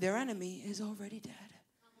is already dead.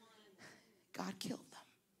 God killed them.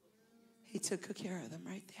 He took care of them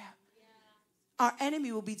right there. Our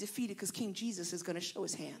enemy will be defeated because King Jesus is going to show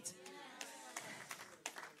his hand.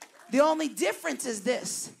 The only difference is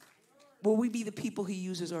this. Will we be the people he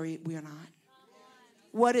uses or we are not?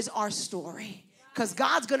 What is our story? Because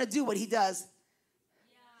God's going to do what he does.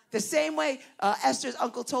 The same way Esther's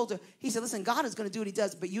uncle told her. He said, listen, God is going to do what he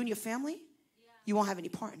does, but you and your family, you won't have any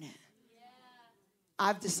part in it.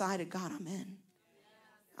 I've decided, God, I'm in.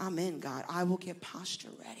 I'm in, God. I will get posture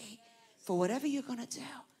ready for whatever you're going to do.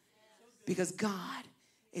 Because God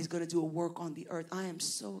is going to do a work on the earth. I am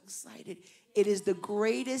so excited. It is the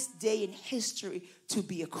greatest day in history to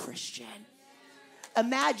be a Christian.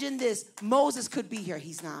 Imagine this. Moses could be here.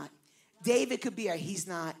 He's not. David could be here. He's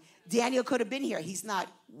not. Daniel could have been here. He's not.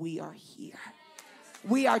 We are here.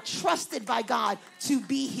 We are trusted by God to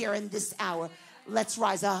be here in this hour. Let's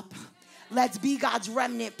rise up. Let's be God's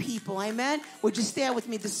remnant people. Amen. Would you stand with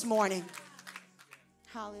me this morning?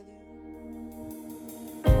 Hallelujah.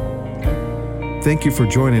 Thank you for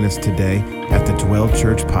joining us today at the Dwell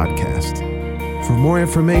Church podcast. For more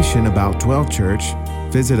information about Dwell Church,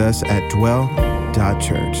 visit us at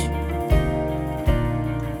dwell.church.